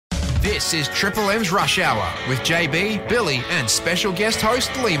This is Triple M's Rush Hour with JB, Billy and special guest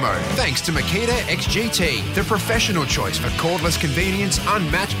host Limo. Thanks to Makita XGT, the professional choice for cordless convenience,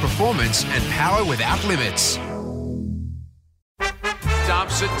 unmatched performance and power without limits.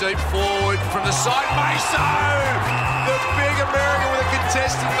 Dumps it deep forward from the side. Mason! The big American with a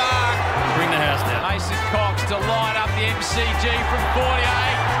contested mark. Bring the house down. Mason Cox to line up the MCG from 48.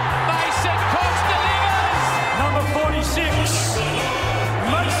 Mason Cox delivers! Number 46,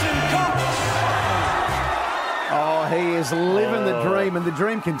 Mason Cox. Oh, he is living the dream, and the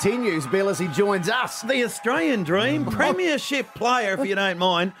dream continues, Bill, as he joins us. The Australian dream, Premiership player, if you don't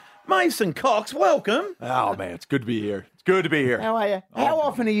mind, Mason Cox. Welcome. Oh, man, it's good to be here. It's good to be here. How are you? How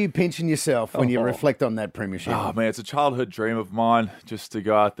often are you pinching yourself when you reflect on that premiership? Oh, man, it's a childhood dream of mine just to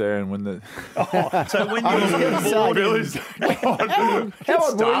go out there and win the... So when you were Billy's... How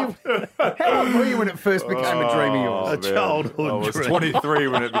old were you when it first became a dream of yours? a childhood I was dream. 23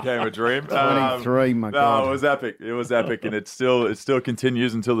 when it became a dream. 23, my God. No, it was epic. It was epic, and it still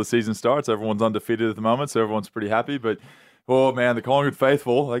continues until the season starts. Everyone's undefeated at the moment, so everyone's pretty happy, but... Oh, man, the Collingwood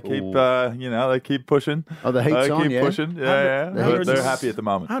faithful, they keep, they keep pushing. Oh, the heat's they on, keep yeah? pushing. Yeah. But they're happy at the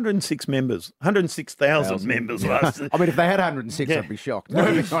moment. 106 members, 106,000 members last. I mean, if they had 106, I'd be shocked. To be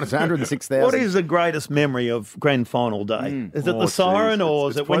honest, 106,000. What is the greatest memory of grand final day? Is it the siren, geez. or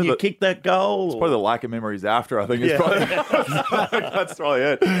It's is it when probably you kicked that goal? It's probably the lack of memories after, I think. It's probably, that's probably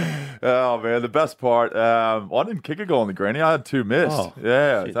it. Oh, man, the best part, I didn't kick a goal in the granny. I had 2 missed. Oh,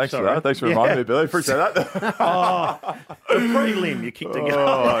 yeah, shit, thanks sorry. for that. Thanks for reminding me, Billy. Appreciate that. The prelim, you kicked a goal.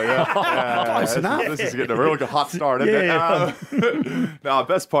 Oh, yeah. Close enough. This is getting a real hot start, isn't it? No,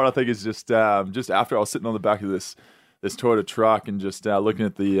 best part, I think, is just after I was sitting on the back of this Toyota truck and just looking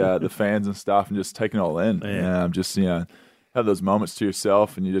at the fans and stuff and just taking it all in. Just, have those moments to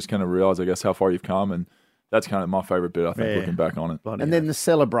yourself and you just kind of realize, I guess, how far you've come. And that's kind of my favorite bit, I think, looking back on it. And then the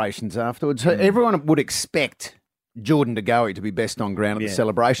celebrations afterwards. Everyone would expect Jordan De Goey to be best on ground at the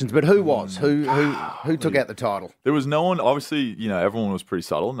celebrations, but who was? Who took out the title? There was no one. Obviously, everyone was pretty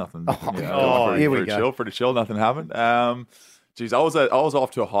subtle. Nothing. Here we go. Pretty chill. Nothing happened. Geez, I was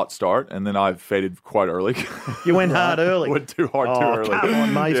off to a hot start, and then I faded quite early. You went hard early. Went too hard too early. Come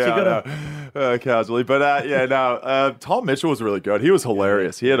on, mate. You got to... casually. But, Tom Mitchell was really good. He was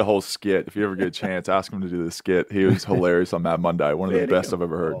hilarious. He had a whole skit. If you ever get a chance, ask him to do the skit. He was hilarious on Mad Monday. One of the best I've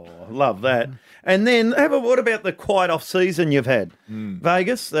ever heard. Oh, love that. And then, what about the quiet off season you've had?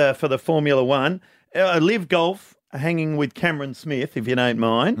 Vegas for the Formula One. Live Golf, hanging with Cameron Smith, if you don't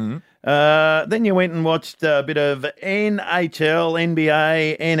mind. Then you went and watched a bit of NHL,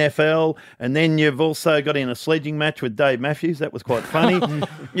 NBA, NFL, and then you've also got in a sledging match with Dave Matthews. That was quite funny.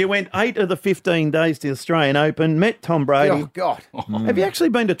 You went 8 of the 15 days to the Australian Open, met Tom Brady. Oh, God. Have you actually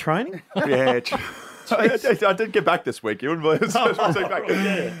been to training? Yeah. I did get back this week. You wouldn't believe it.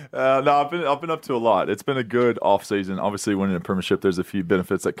 No, I've been up to a lot. It's been a good off season. Obviously, winning a premiership, there's a few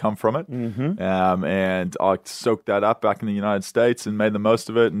benefits that come from it. And I soaked that up back in the United States and made the most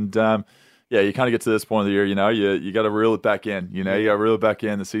of it. And you kind of get to this point of the year, you got to reel it back in. You got to reel it back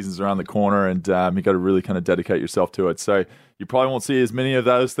in. The season's around the corner, and you got to really kind of dedicate yourself to it. So you probably won't see as many of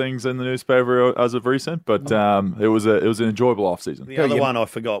those things in the newspaper as of recent, but it was an enjoyable off season. The other one I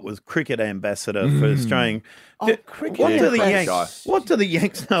forgot was cricket ambassador for Australian. Cricket. What do the Cricket Yanks? What do the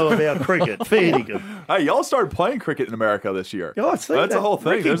Yanks know about cricket? Fair dinkum. Hey, y'all started playing cricket in America this year. Oh, I see That's that. the whole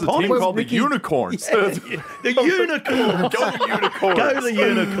thing. Ricky There's a team Ponting. called the Unicorns. The unicorns. Go Unicorns. Go the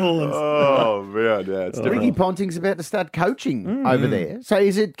unicorns. Oh, man, yeah, it's different. Ricky Ponting's about to start coaching over there. So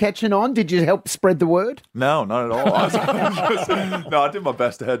is it catching on? Did you help spread the word? No, not at all. I did my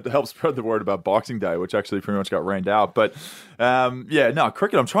best to help spread the word about Boxing Day, which actually pretty much got rained out. But,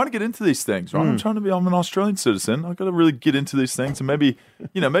 cricket, I'm trying to get into these things, right? I'm an Australian citizen. I've got to really get into these things, and maybe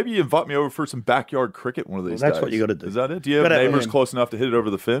you invite me over for some backyard cricket one of these days. That's what you got to do. Is that it? Do you have neighbours close enough to hit it over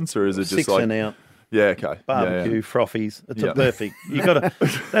the fence, or is it just 6 and out? Yeah, okay. Barbecue, frothies. It's a perfect. You got to.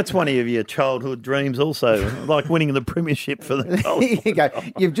 That's one of your childhood dreams, also, like winning the premiership for the Collingwood. Here you go.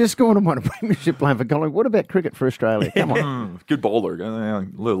 You've just gone and won a premiership playing for Collingwood. What about cricket for Australia? Come on. Good bowler. A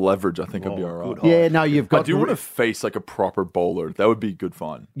little leverage, I think I'll be all right. Yeah, no, you've got. I do want to face like a proper bowler. That would be good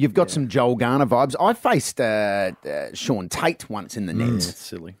fun. You've got some Joel Garner vibes. I faced Sean Tate once in the nets. That's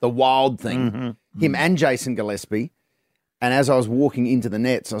silly. The wild thing. Him and Jason Gillespie. And as I was walking into the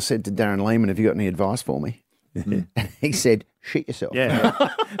nets, I said to Darren Lehman, "Have you got any advice for me?" And he said, "Shit yourself." Yeah.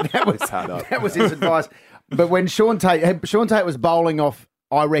 that was his advice. But when Sean Tate was bowling off,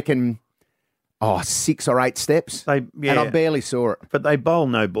 I reckon, 6 or 8 steps, and I barely saw it. But they bowl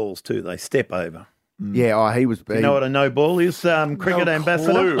no balls too. They step over. Yeah, he was. You know what a no ball is? Cricket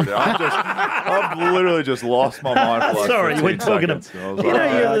ambassador. Clue. I've literally just lost my mind for like Sorry, 15 we're talking seconds. I was you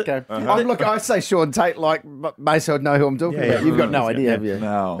like, know, Okay. Look, I say Sean Tate like Mason would know who I'm talking about. You've got no idea, have you?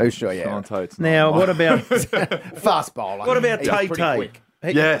 no. Oh, sure, yeah. Sean Tate's not Now, mine. what about Fast bowler. what about He's Tay pretty Tay? quick.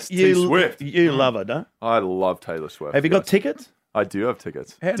 Yes, T Swift. You love it, huh? I love Taylor Swift. Have you got yes. tickets? I do have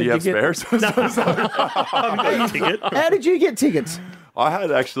tickets. How Do did you have you get- spares? I've got a ticket. How did you get tickets? I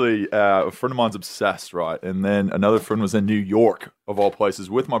had actually a friend of mine's obsessed, right? And then another friend was in New York, of all places,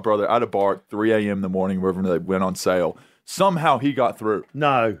 with my brother at a bar at 3 a.m. in the morning, wherever they went on sale. Somehow he got through.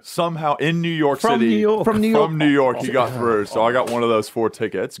 No. Somehow in New York From City. New York. From New York. From New York, he got through. So I got one of those 4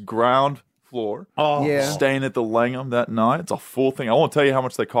 tickets, ground floor. Oh, Yeah. Staying at the Langham that night. It's a full thing. I won't tell you how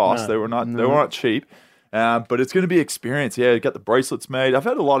much they cost. They were not cheap. But it's going to be experience. Yeah, got the bracelets made. I've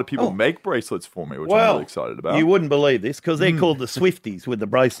had a lot of people make bracelets for me, which I'm well, really excited about. you wouldn't believe this because they're called the Swifties with the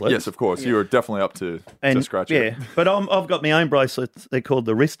bracelets. Yes, of course. You were definitely up to scratch it. Yeah, but I've got my own bracelets. They're called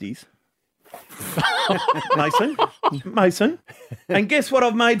the Wristies. Mason. And guess what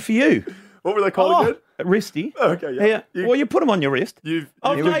I've made for you? What were they called again? A wristy. Okay, yeah. Well, you put them on your wrist. Here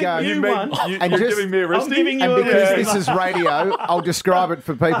I've we made go. you made- one. you're And just- giving me a I'm wristy? giving you And a because wristy. this is radio, I'll describe it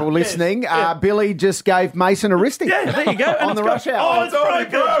for people listening. Billy just gave Mason a wristy. Yeah, there you go. And On it's the got- rush hour. Oh, it's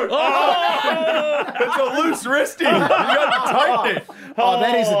broken. Oh, It's a loose wristy. You got to tighten it. Oh,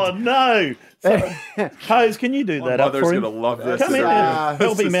 that isn't. Oh, no. Hose, can you do My that up mother's for him? going to love this. Come in and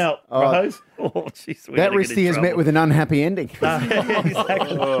help him out, Oh. Hose. Oh, jeez. That wristy is met with an unhappy ending.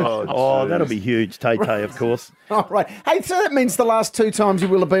 Exactly. Oh, that'll be huge. Tay-Tay, of course. All right. Hey, so that means the last 2 times you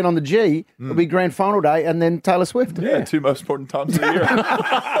will have been on the G will be grand final day and then Taylor Swift. Yeah, 2 most important times of the year.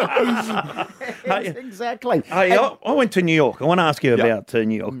 Yes, exactly. Hey, I went to New York. I want to ask you Yeah. about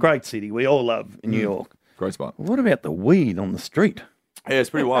New York. Great city. We all love New York. Great spot. What about the weed on the street? Yeah,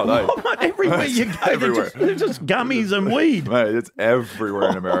 it's pretty wild, eh? Everywhere you go, Everywhere. they're just gummies and weed. Mate, it's everywhere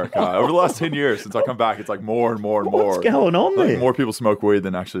in America. Over the last 10 years since I come back, it's like more and more and more. What's going on Like, there? more people smoke weed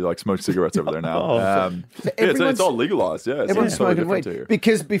than actually like smoke cigarettes over there now. Oh, yeah, it's everyone's- all legalized. Yeah, it's Everyone's totally smoking different weed. here.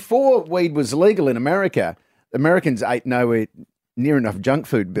 Because before weed was legal in America, Americans ate nowhere near enough junk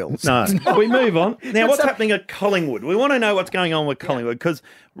food bills. No, we move on. Now, what's up? happening at Collingwood? We want to know what's going on with Collingwood because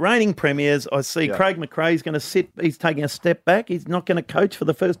reigning premiers, I see Craig McRae's going to sit. He's taking a step back. He's not going to coach for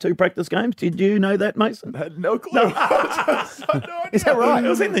the first 2 practice games. Did you know that, Mason? I had no clue. Is that right? It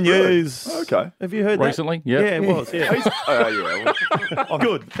was in the news. Okay. Have you heard Recently? that? Yep. Yeah, it was. Yeah. Yeah.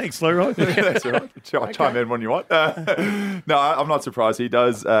 Good. Thanks, Leroy. That's all right. Chime in when you want. No, I'm not surprised. He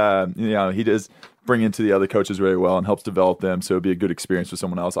does. He does bring into the other coaches very well and helps develop them. So it'd be a good experience for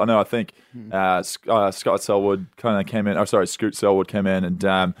someone else. I know. I think Scott Selwood kind of came in. Or sorry, Scoot Selwood came in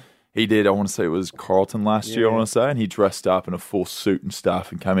and. He did, I want to say it was Carlton last year, I want to say, and he dressed up in a full suit and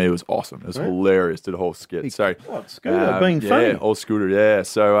stuff and came in. It was awesome. It was hilarious. Did a whole skit. So, Scooter being funny. Yeah, old Scooter, yeah.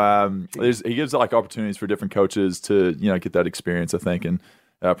 So he gives like opportunities for different coaches to, get that experience, I think, and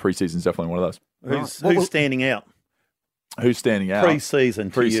preseason is definitely one of those. Who's standing out? Who's standing out?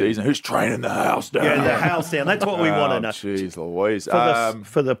 Pre-season. to you? Preseason. Who's training the house down? Yeah, the house down. That's what we want to know. Jeez Louise.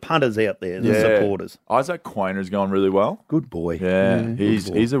 For the punters out there, the supporters. Isaac Quiner's going really well. Good boy. Yeah,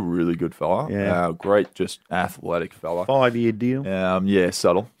 he's a really good fella. Yeah. Great, just athletic fella. 5-year deal.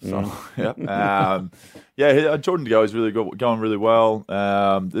 Subtle. Jordan Go is really good, going really well.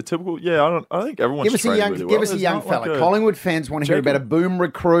 The typical, I think everyone's Give us a training young, really give well. us a There's young not like fella. a- Collingwood fans want to hear about a boom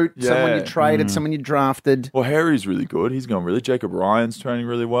recruit, someone you traded, someone you drafted. Well, Harry's really good. He's going really. Jacob Ryan's training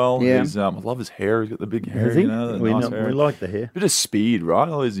really well. Yeah. I love his hair. He's got the big hair. Is he? The We nice hair. like the hair. Bit of speed, right?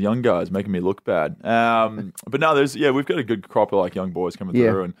 All these young guys making me look bad. But no, we've got a good crop of like young boys coming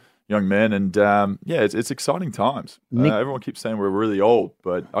through and young men, and it's exciting times. Everyone keeps saying we're really old,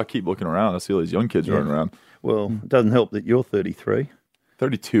 but I keep looking around. I see all these young kids running around. Well, it doesn't help that you're 33.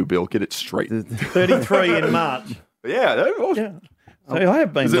 32, Bill. Get it straight. 33 in March. Yeah. So I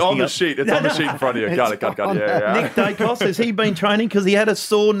have been Is it on looking the up- sheet? It's on the sheet in front of you. Got it. Yeah. Nick Dacos, has he been training because he had a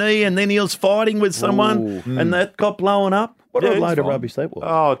sore knee and then he was fighting with someone and that got blown up? What a he's load of fine. rubbish that was.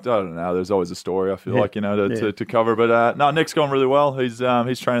 Oh, I don't know. There's always a story, I feel like, to cover. But no, Nick's going really well. He's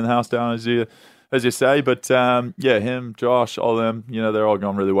training the house down, as you say. But him, Josh, all them, they're all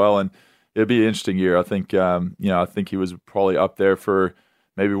going really well. And it'll be an interesting year. I think, I think he was probably up there for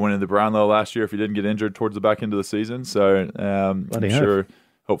maybe winning the Brownlow last year if he didn't get injured towards the back end of the season. So I'm sure,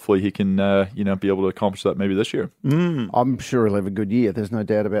 hopefully, he can, be able to accomplish that maybe this year. I'm sure he'll have a good year. There's no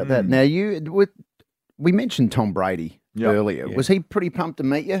doubt about that. Now, we mentioned Tom Brady earlier. Was he pretty pumped to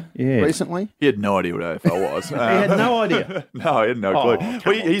meet you recently? He had no idea what AFL was. He had no idea. No, he had no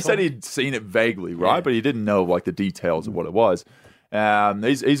clue. He said he'd seen it vaguely, right? But he didn't know like the details of what it was.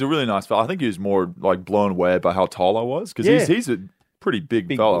 He's a really nice fellow. I think he was more like blown away by how tall I was because he's a pretty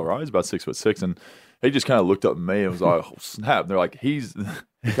big fellow, right? He's about 6'6", and he just kind of looked up at me and was like, oh, snap. And they're like, he's the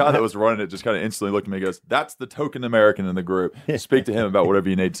guy that was running it just kind of instantly looked at me and goes, that's the token American in the group. Speak to him about whatever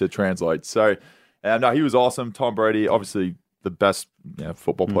you need to translate. So, no, he was awesome. Tom Brady, obviously the best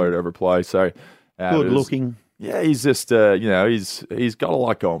football player to ever play. So, good looking. Yeah, he's just, he's got a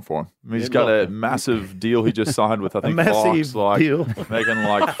lot going for him. I mean, he's got a massive deal he just signed with, I think, Fox, deal. making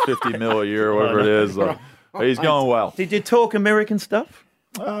like $50 million a year or whatever it is. Like, he's going well. Did you talk American stuff?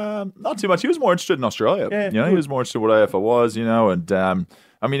 Not too much. He was more interested in Australia. Yeah, he was more interested in what AFL was, and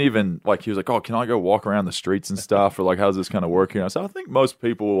I mean, even like he was like, oh, can I go walk around the streets and stuff? Or like, how's this kind of working? So I think most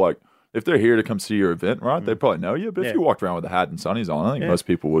people, like, if they're here to come see your event, right, they probably know you. But if you walked around with a hat and sunnies on, I think most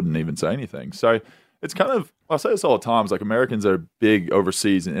people wouldn't even say anything. So it's kind of, I say this all the time, it's like Americans are big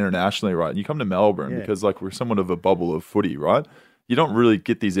overseas and internationally, right? And you come to Melbourne because like we're somewhat of a bubble of footy, right? You don't really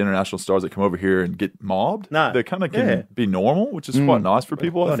get these international stars that come over here and get mobbed. No. They kind of can be normal, which is quite nice for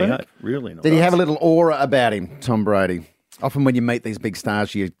people, I think. Really nice. Did he have a little aura about him, Tom Brady? Often when you meet these big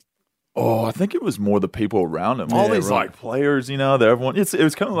stars, I think it was more the people around him. All these like players, that everyone. It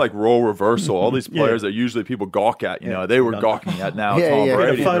was kind of like role reversal. All these players that usually people gawk at, they were gawking at now Tom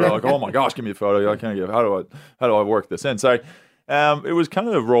Brady. They're like, oh my gosh, give me a photo. I can't give. How do I work this in? So it was kind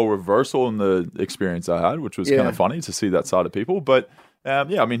of a role reversal in the experience I had, which was kind of funny to see that side of people. But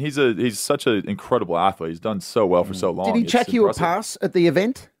I mean, he's such an incredible athlete. He's done so well for so long. Did he check you a pass at the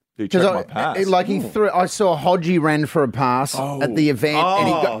event? He checked my pass. Like he threw. I saw Hodgie ran for a pass at the event,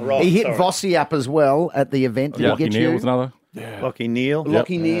 and he hit Vossi up as well at the event. Did he get Neal you? was another. Lockie Neal.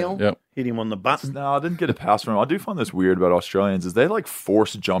 Neal. Hit him on the button. No, I didn't get a pass from him. I do find this weird about Australians is they like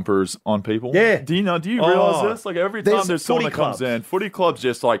force jumpers on people. Yeah. Do you realize this? Like every time there's someone that comes in, footy clubs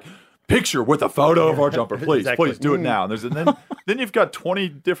just like picture with a photo of our jumper, please, please do it now. And then you've got 20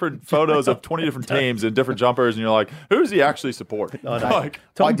 different photos of 20 different teams and different jumpers, and you're like, who does he actually support?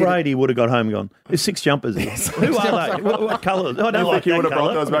 Tom Brady would have got home and gone, there's 6 jumpers here. Who are they? What colours? I don't like he would have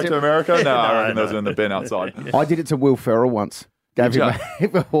brought colour. those back to America? No, I reckon those are in the bin outside. I did it to Will Ferrell once. Gave him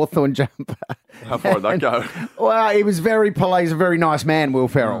a Hawthorn jumper. How far did that go? Well, he was very polite. He's a very nice man, Will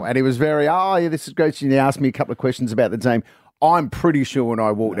Ferrell. And he was very, this is great. And he asked me a couple of questions about the team. I'm pretty sure when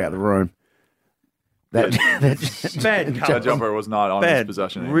I walked out of the room, bad that jumper was not on his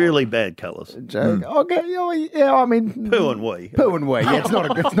possession anymore. Really bad colours. Okay, I mean, poo and wee. Yeah,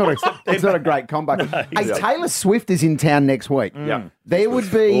 it's not a great combo. Hey, Taylor Swift is in town next week. Yeah, there would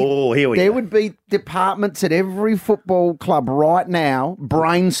be departments at every football club right now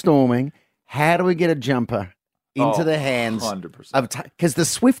brainstorming how do we get a jumper into the hands 100%. of because the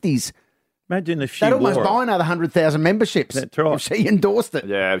Swifties. Imagine if she They'd almost wore buy another 100,000 memberships. That's right. If she endorsed it.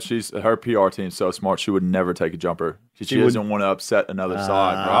 Yeah, her PR team's so smart. She would never take a jumper. She doesn't want to upset another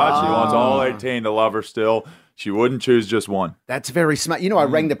side, right? She wants all 18 to love her still. She wouldn't choose just one. That's very smart. I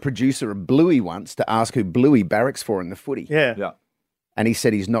rang the producer of Bluey once to ask who Bluey barracks for in the footy. Yeah. And he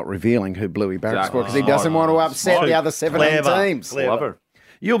said he's not revealing who Bluey barracks for because he doesn't want to upset the other 17 teams. Love her.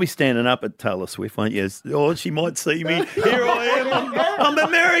 You'll be standing up at Taylor Swift, won't you? Oh, she might see me. Here I am. I'm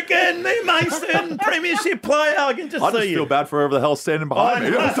American, Mason, Premiership player. I can just I see just you. feel bad for whoever the hell's standing behind me.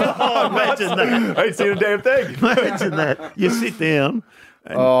 Imagine that. I ain't seen a damn thing. Imagine that. You sit down.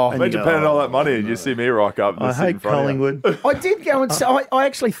 Imagine paying all that money and you see me rock up. I hate Collingwood. I did go and I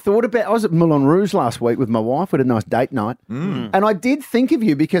actually thought about. I was at Moulin Rouge last week with my wife. We had a nice date night, and I did think of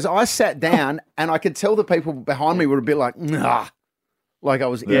you because I sat down and I could tell the people behind me were a bit like, nah. Like I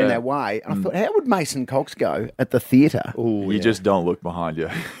was in their way. And I thought, how would Mason Cox go at the theatre? You just don't look behind you.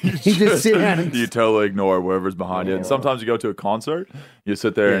 You just sit down and... You totally ignore whatever's behind you. And sometimes you go to a concert, you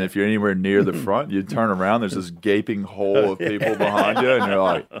sit there, and if you're anywhere near the front, you turn around, there's this gaping hole of people behind you, and you're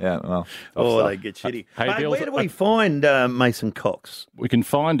like, they get shitty. Hey, where do we find Mason Cox? We can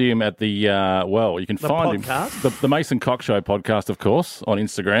find him at the, find podcast? him. The Mason Cox Show podcast, of course, on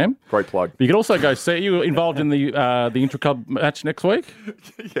Instagram. Great plug. But you can also go see, you were involved in the intra-club match next week?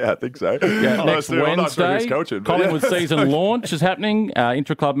 Yeah, I think so. Yeah, next Wednesday, I'm not sure who's coaching, Collingwood season launch is happening.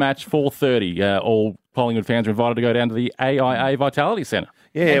 Intra-club match 4:30. All Collingwood fans are invited to go down to the AIA Vitality Centre.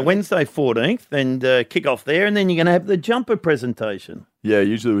 Yeah, Wednesday 14th, and kick off there, and then you're going to have the jumper presentation. Yeah,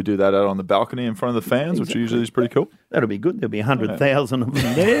 usually we do that out on the balcony in front of the fans, which usually is pretty cool. That'll be good. There'll be 100,000 of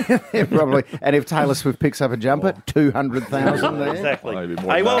them there. Yeah, probably. And if Taylor Swift picks up a jumper, 200,000 there. Exactly.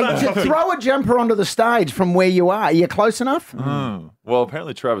 Hey, throw a jumper onto the stage from where you are. Are you close enough? Well,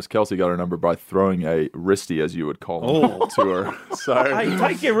 apparently Travis Kelce got her number by throwing a wristy, as you would call him, to her. So hey,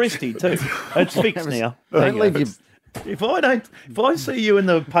 take your wristy too. It's fixed now. Don't leave your If I see you in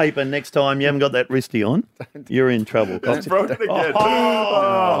the paper next time you haven't got that wristy on, you're in trouble. It's broken again.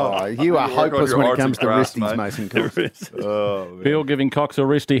 Oh, you are Work on hopeless your when it arts comes and to crafts, wristies, mate. Mason Cox. Oh, man. Bill giving Cox a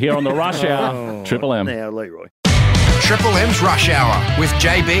wristy here on the Rush Hour. Triple M. Now, Leroy. Triple M's Rush Hour with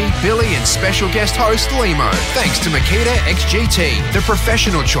JB, Billy, and special guest host Limo. Thanks to Makita XGT, the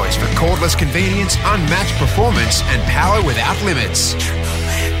professional choice for cordless convenience, unmatched performance, and power without limits.